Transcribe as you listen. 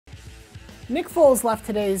Nick Foles left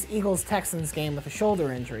today's Eagles-Texans game with a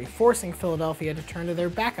shoulder injury, forcing Philadelphia to turn to their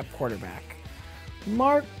backup quarterback,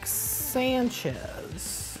 Mark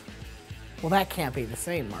Sanchez. Well, that can't be the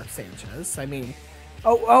same Mark Sanchez. I mean,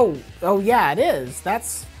 oh, yeah, it is.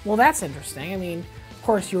 That's interesting. I mean, of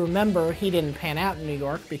course, you remember he didn't pan out in New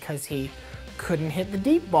York because he couldn't hit the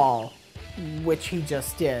deep ball, which he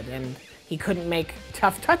just did, and he couldn't make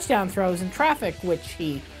tough touchdown throws in traffic, which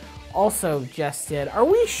he also just did. Are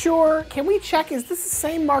we sure? Can we check? Is this the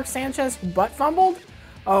same Mark Sanchez who butt fumbled?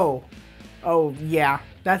 Oh, yeah,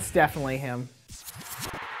 that's definitely him.